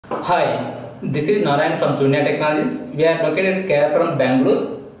Hi, this is Narayan from Sunya Technologies. We are located at Kayapuram,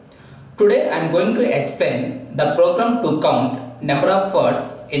 Bangalore. Today I am going to explain the program to count number of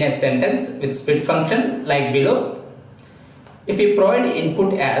words in a sentence with split function like below. If we provide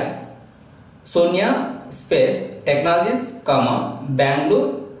input as Sunya space technologies, comma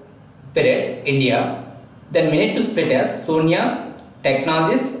Bangalore period India, then we need to split as Sunya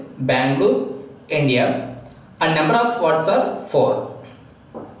technologies Bangalore India and number of words are 4.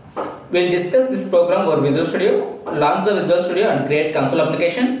 We will discuss this program over Visual Studio, launch the Visual Studio and create console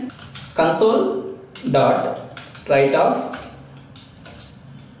application. Console.writeoff.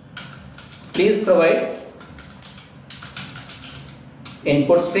 Please provide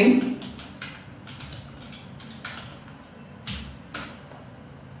input string.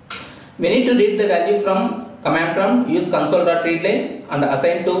 We need to read the value from command prompt, use console.readline and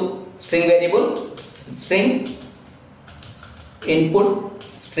assign to string variable string input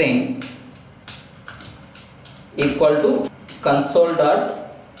string equal to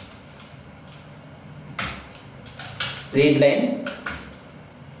console.readline.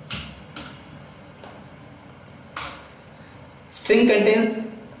 String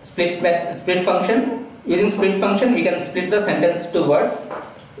contains split function. Using split function we can split the sentence to words.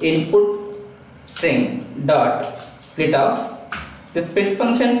 Input string dot split off. The split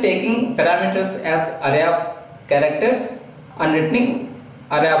function taking parameters as array of characters and returning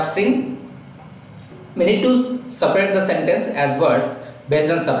array of string. We need to separate the sentence as words based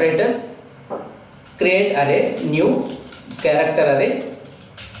on separators. Create array, new character array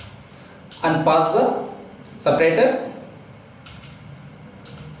and pass the separators,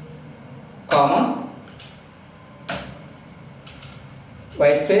 comma,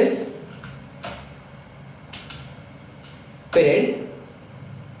 white space, period.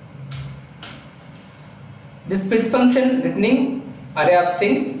 This split function returning array of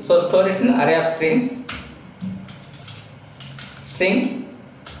strings, so store it in array of strings, string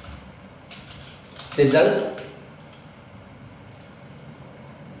result.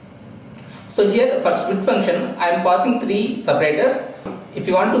 So here for split function I am passing 3 separators. If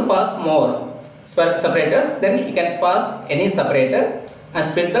you want to pass more separators, then you can pass any separator and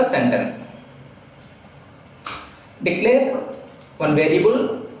split the sentence. Declare one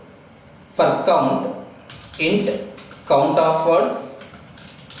variable for count, int count of words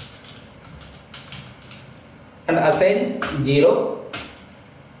and assign 0.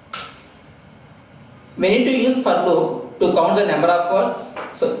 We need to use for loop to count the number of words.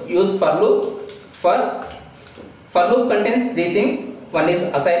 So use for loop. For loop contains 3 things. One is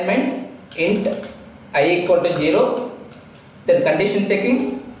assignment, int I equal to 0, then condition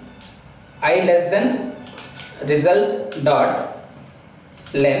checking I less than result dot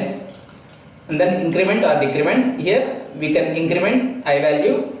length, and then increment or decrement. Here we can increment I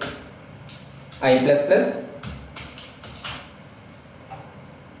value I plus plus.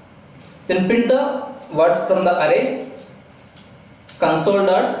 Then print the words from the array.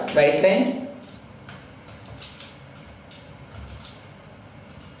 Console.writeline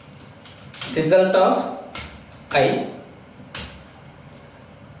result of I.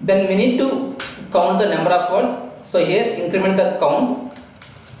 Then we need to count the number of words. So here increment the count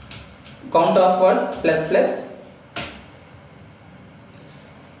of words plus plus.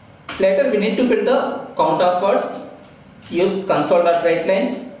 Later we need to print the count of words. Use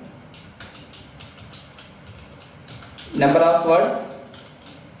console.writeline number of words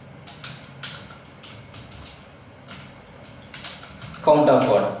count of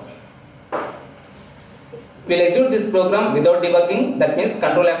words. We will execute this program without debugging, that means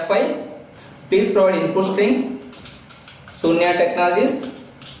Ctrl F5. Please provide input string Sunya Technologies,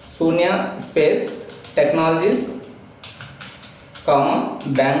 Sunya space Technologies, comma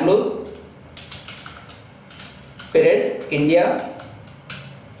Bangalore period India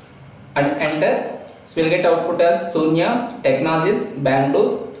and enter. So we will get output as Sunya Technologies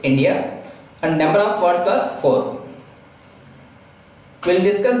Bangalore India and number of words are 4. We will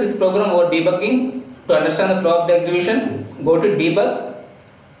discuss this program over debugging. To understand the flow of the execution, go to debug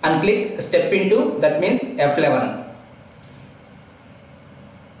and click step into, that means F11.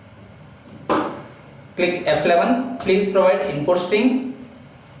 Click F11. Please provide input string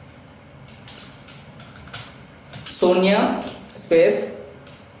Sunya space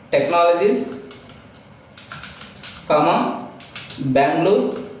Technologies, comma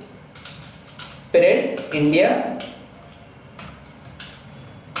Bangalore period India,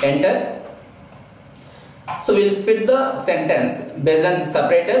 enter. So we will split the sentence based on the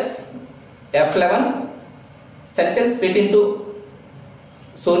separators. F11 sentence split into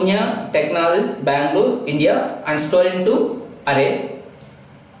Sunya Technologies Bangalore India and store into array.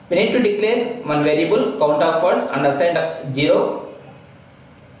 We need to declare one variable count of words and assign 0.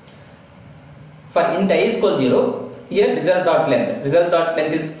 For int I is equal 0, here result dot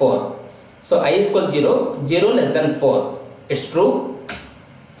length is 4. So I is equal 0, 0 less than 4, it's true.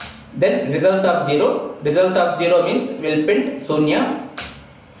 Then result of 0 means we will print Shunya.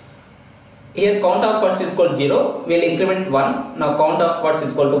 Here count of words is equal to 0, we will increment 1, now count of words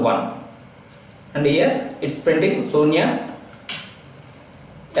is equal to 1. And here it's printing Shunya.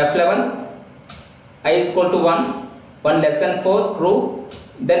 F11, I is equal to 1, 1 less than 4, true.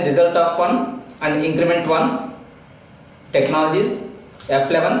 Then result of 1 and increment 1. Technologies,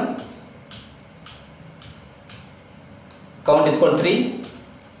 F11, count is equal to 3.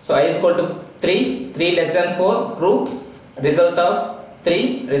 So I is equal to 3, 3 less than 4, true. Result of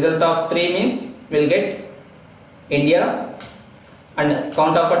 3 means we will get India. And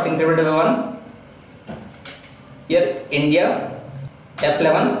count of words incremented by 1. Here India.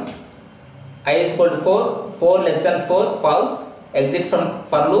 F11, I is equal to 4, 4 less than 4, false, exit from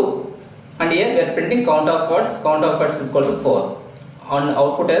for loop. And here we are printing count of words is equal to 4. On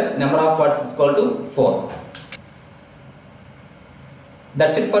output as number of words is equal to 4.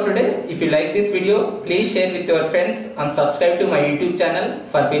 That's it for today. If you like this video, please share with your friends and subscribe to my YouTube channel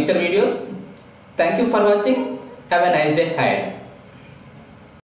for future videos. Thank you for watching. Have a nice day ahead.